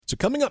So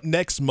coming up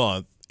next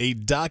month, a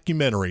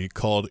documentary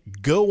called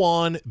Go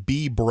On,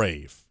 Be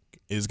Brave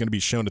is going to be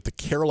shown at the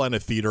Carolina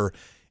Theater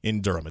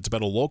in Durham. It's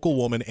about a local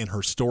woman and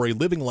her story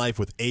living life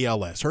with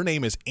ALS. Her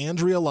name is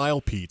Andrea Lyle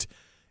Peet,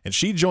 and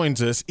she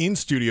joins us in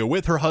studio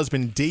with her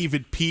husband,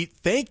 David Peet.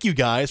 Thank you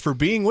guys for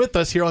being with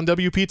us here on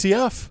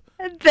WPTF.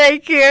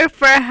 Thank you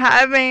for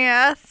having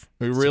us.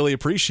 We really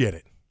appreciate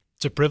it.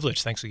 It's a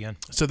privilege. Thanks again.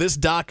 So this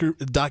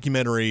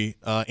documentary,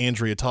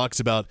 Andrea,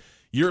 talks about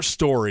your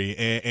story,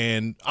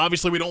 and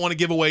obviously we don't want to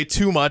give away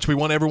too much. We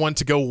want everyone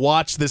to go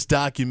watch this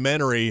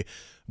documentary.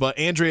 But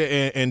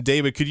Andrea and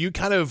David, could you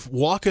kind of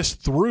walk us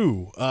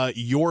through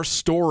your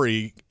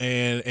story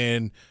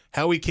and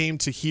how we came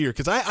to here?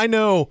 Because I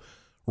know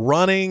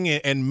running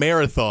and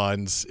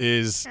marathons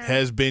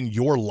has been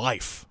your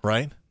life,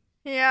 right?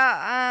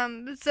 Yeah,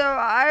 so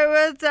I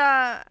was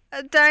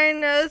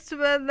diagnosed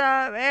with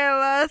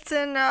ALS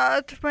in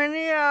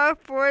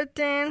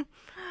 2014.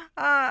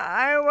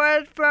 I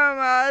went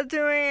from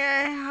doing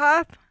a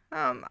half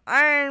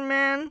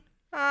Ironman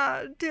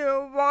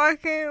to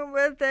walking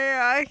with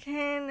a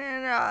cane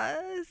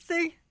in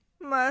 6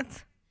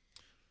 months.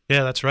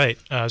 Yeah, that's right.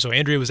 So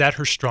Andrea was at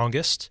her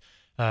strongest,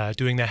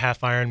 doing the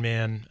half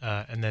Ironman,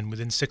 and then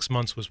within 6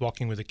 months was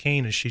walking with a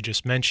cane, as she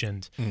just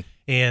mentioned.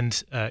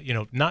 And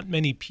not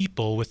many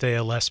people with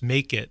ALS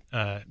make it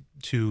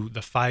to the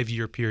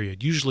 5-year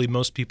period. Usually,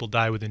 most people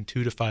die within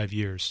 2 to 5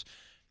 years.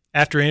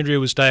 After Andrea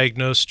was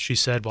diagnosed, she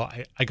said, "Well,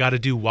 I got to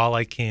do what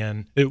I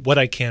can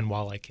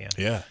while I can."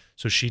 Yeah.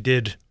 So she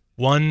did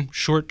one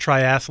short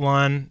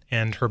triathlon,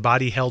 and her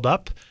body held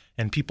up,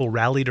 and people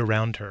rallied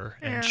around her.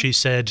 And she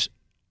said,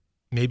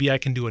 "Maybe I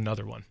can do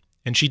another one."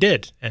 And she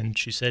did. And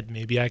she said,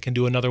 "Maybe I can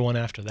do another one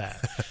after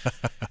that."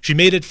 She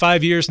made it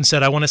 5 years and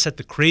said, "I want to set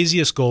the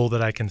craziest goal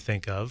that I can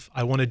think of.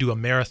 I want to do a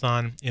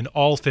marathon in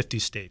all 50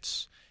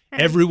 states."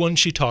 Everyone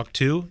she talked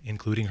to,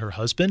 including her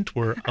husband,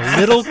 were a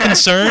little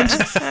concerned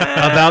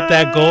about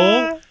that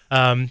goal.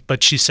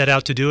 But she set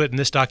out to do it, and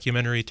this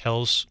documentary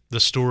tells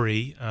the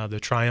story, the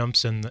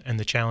triumphs and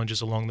the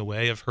challenges along the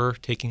way of her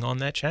taking on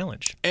that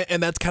challenge.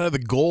 And that's kind of the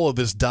goal of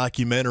this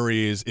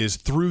documentary is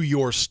through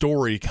your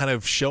story, kind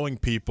of showing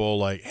people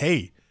like,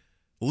 hey,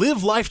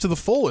 live life to the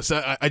fullest.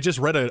 I just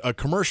read a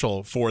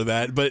commercial for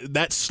that, but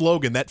that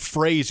slogan, that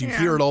phrase, you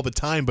hear it all the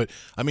time. But,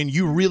 I mean,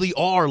 you really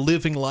are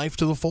living life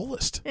to the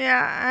fullest.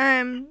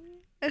 Yeah,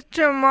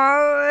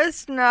 tomorrow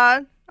is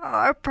not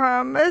a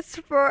promise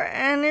for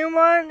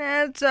anyone,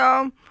 and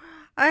so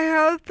I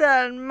hope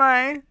that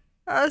my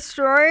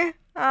story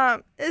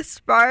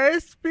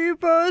inspires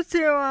people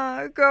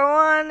to go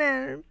on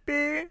and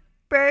be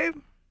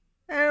brave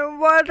in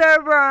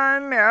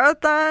whatever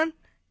marathon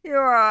you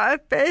are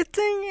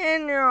facing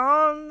in your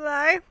own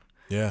life.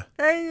 Yeah.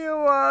 That you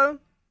will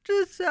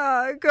just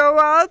go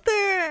out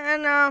there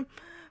and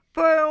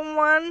put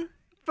one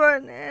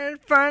foot in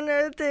front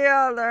of the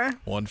other.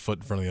 One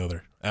foot in front of the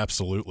other.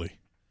 Absolutely.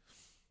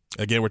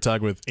 Again, we're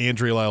talking with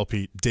Andrea Lyle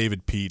Peet,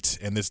 David Peet,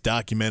 and this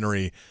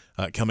documentary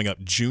coming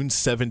up June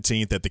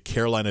 17th at the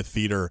Carolina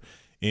Theater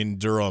in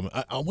Durham.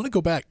 I want to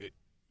go back.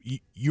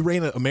 You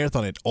ran a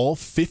marathon in all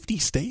 50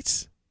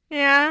 states?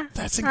 Yeah.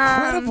 That's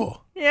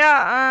incredible.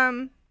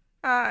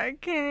 Can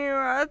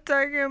you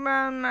talk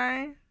about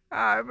my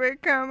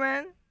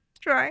recombinant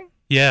track?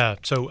 Yeah,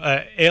 so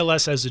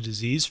ALS as a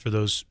disease, for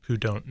those who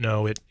don't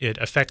know, it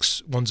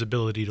affects one's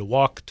ability to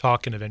walk,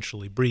 talk, and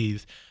eventually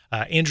breathe.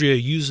 Andrea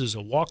uses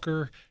a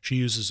walker. She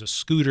uses a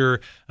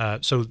scooter.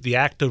 So the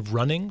act of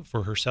running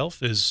for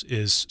herself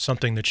is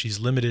something that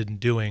she's limited in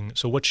doing.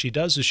 So what she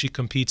does is she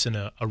competes in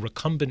a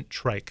recumbent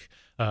trike,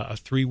 a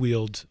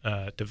 3-wheeled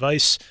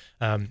device,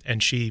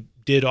 and she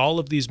did all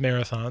of these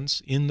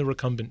marathons in the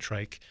recumbent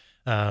trike,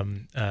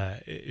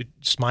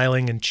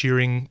 smiling and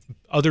cheering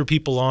other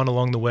people on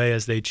along the way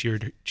as they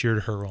cheered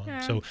her on. Yeah.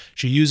 So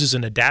she uses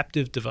an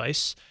adaptive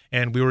device,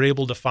 and we were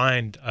able to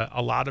find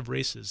a lot of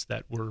races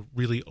that were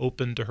really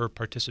open to her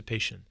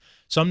participation.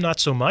 Some not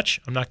so much.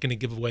 I'm not going to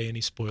give away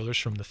any spoilers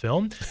from the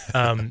film,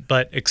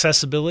 but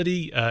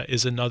accessibility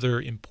is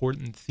another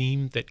important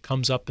theme that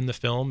comes up in the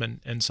film,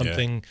 and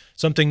something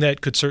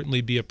that could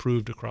certainly be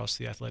approved across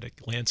the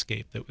athletic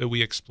landscape that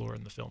we explore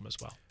in the film as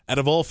well. Out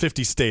of all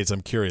 50 states,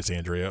 I'm curious,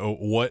 Andrea,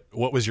 what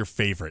was your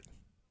favorite?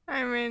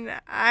 I mean,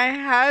 I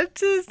had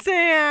to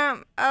say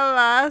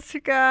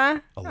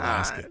Alaska.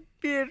 Alaska.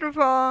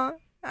 Beautiful.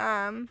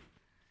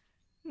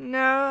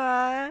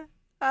 No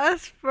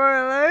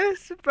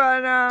spoilers,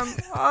 but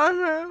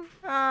also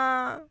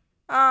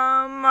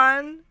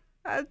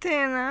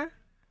Montana.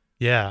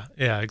 Yeah,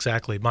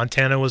 exactly.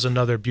 Montana was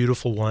another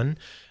beautiful one.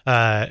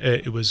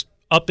 It was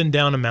up and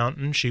down a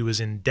mountain. She was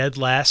in dead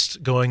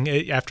last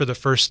going after the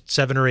first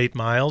 7 or 8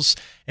 miles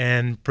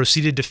and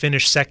proceeded to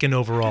finish second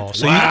overall.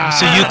 So, wow.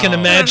 you can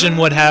imagine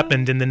what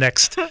happened in the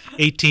next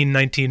 18,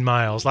 19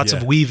 miles. Lots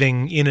of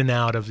weaving in and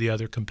out of the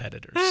other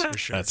competitors, for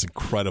sure. That's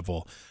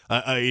incredible.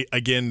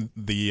 Again,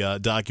 the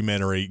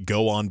documentary,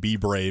 Go On, Be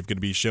Brave, going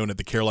to be shown at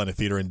the Carolina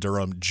Theater in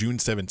Durham June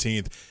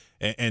 17th.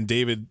 And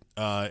David,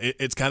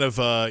 it's kind of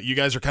you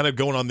guys are kind of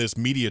going on this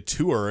media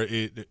tour,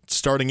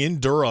 starting in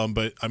Durham,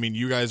 but I mean,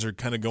 you guys are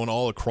kind of going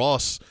all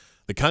across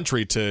the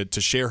country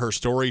to share her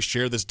story,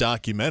 share this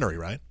documentary,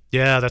 right?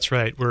 Yeah, that's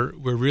right. We're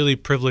really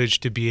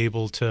privileged to be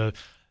able to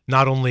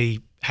not only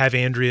have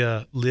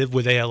Andrea live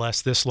with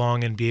ALS this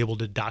long and be able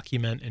to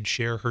document and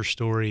share her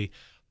story,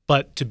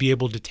 but to be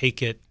able to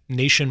take it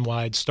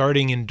nationwide,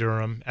 starting in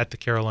Durham at the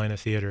Carolina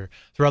Theater.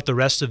 Throughout the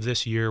rest of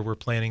this year, we're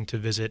planning to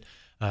visit.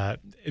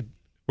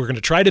 We're going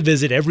to try to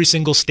visit every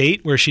single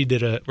state where she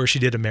did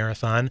a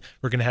marathon.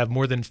 We're going to have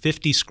more than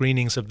 50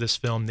 screenings of this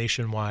film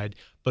nationwide,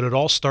 but it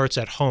all starts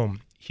at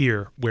home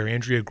here, where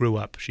Andrea grew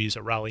up. She's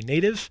a Raleigh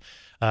native.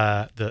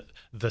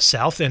 The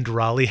South and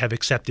Raleigh have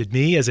accepted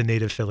me as a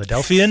native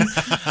Philadelphian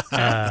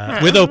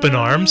with open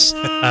arms.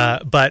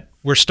 But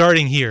we're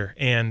starting here,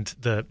 and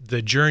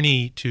the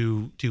journey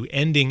to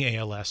ending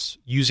ALS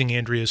using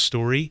Andrea's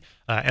story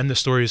and the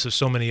stories of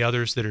so many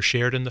others that are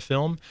shared in the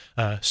film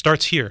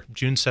starts here,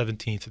 June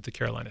 17th at the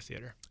Carolina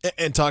Theater.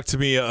 And talk to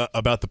me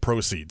about the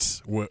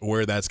proceeds,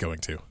 where that's going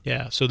to.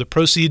 Yeah, so the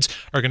proceeds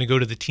are going to go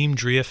to the Team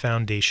Drea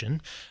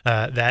Foundation.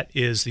 That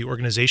is the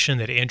organization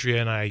that Andrea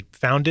and I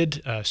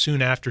founded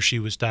soon after she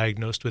was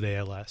diagnosed with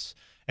ALS.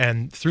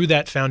 And through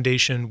that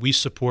foundation, we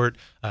support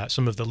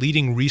some of the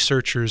leading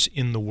researchers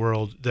in the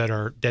world that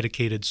are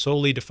dedicated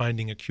solely to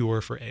finding a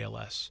cure for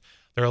ALS.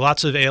 There are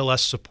lots of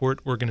ALS support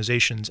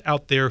organizations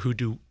out there who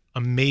do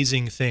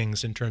amazing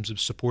things in terms of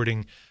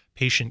supporting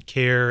patient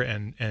care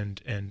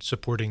and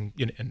supporting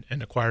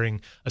and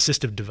acquiring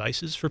assistive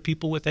devices for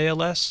people with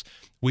ALS.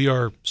 We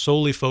are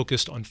solely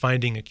focused on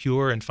finding a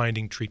cure and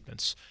finding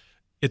treatments.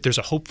 There's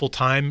a hopeful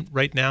time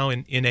right now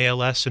in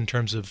ALS in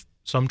terms of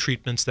some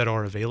treatments that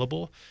are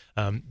available,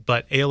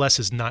 but ALS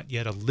is not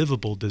yet a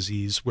livable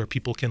disease where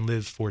people can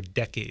live for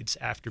decades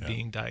after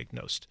being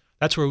diagnosed.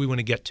 That's where we want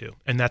to get to,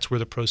 and that's where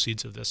the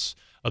proceeds of this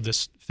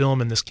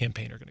film and this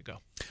campaign are going to go.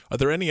 Are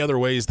there any other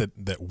ways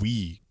that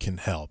we can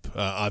help?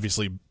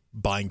 Obviously,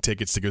 buying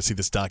tickets to go see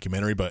this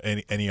documentary, but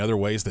any other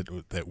ways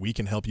that we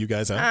can help you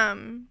guys out?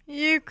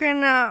 You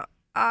can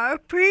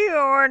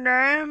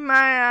pre-order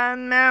my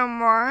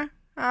memoir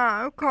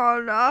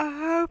called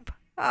Hope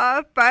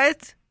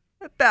Fights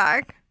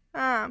Back.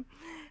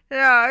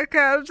 It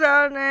comes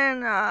out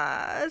in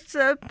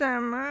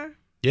September.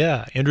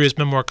 Yeah, Andrea's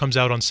memoir comes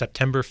out on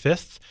September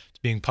 5th. It's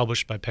being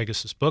published by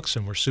Pegasus Books,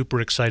 and we're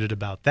super excited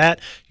about that.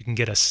 You can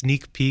get a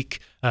sneak peek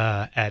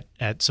at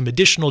some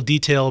additional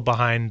detail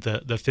behind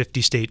the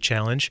 50-state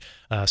challenge,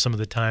 some of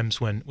the times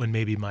when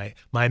maybe my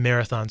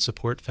marathon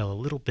support fell a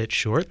little bit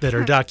short that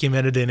are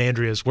documented in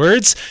Andrea's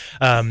words,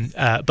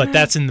 but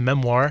that's in the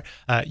memoir.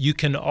 You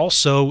can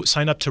also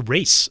sign up to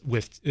race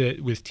with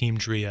Team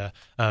Drea.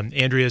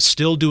 Andrea is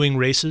still doing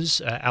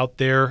races out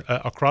there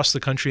across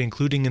the country,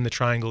 including in the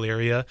Triangle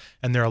area,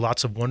 and there are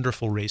lots of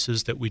wonderful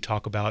races that we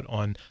talk about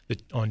on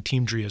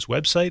Team Drea's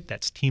website.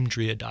 That's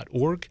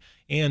teamdrea.org.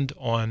 And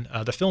on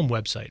the film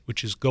website,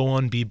 which is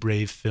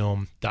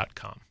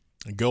goonbebravefilm.com.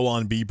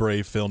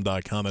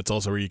 Goonbebravefilm.com. That's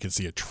also where you can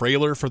see a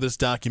trailer for this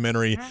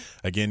documentary.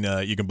 Again,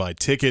 you can buy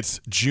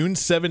tickets June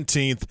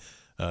 17th.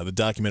 The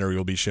documentary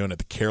will be shown at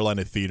the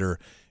Carolina Theater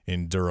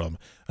in Durham.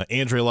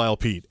 Andrea Lyle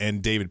Peet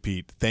and David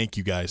Peet, thank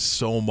you guys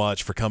so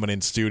much for coming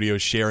in studio,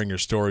 sharing your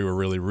story. We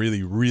really,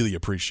 really, really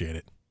appreciate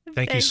it.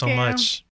 Thank you so much.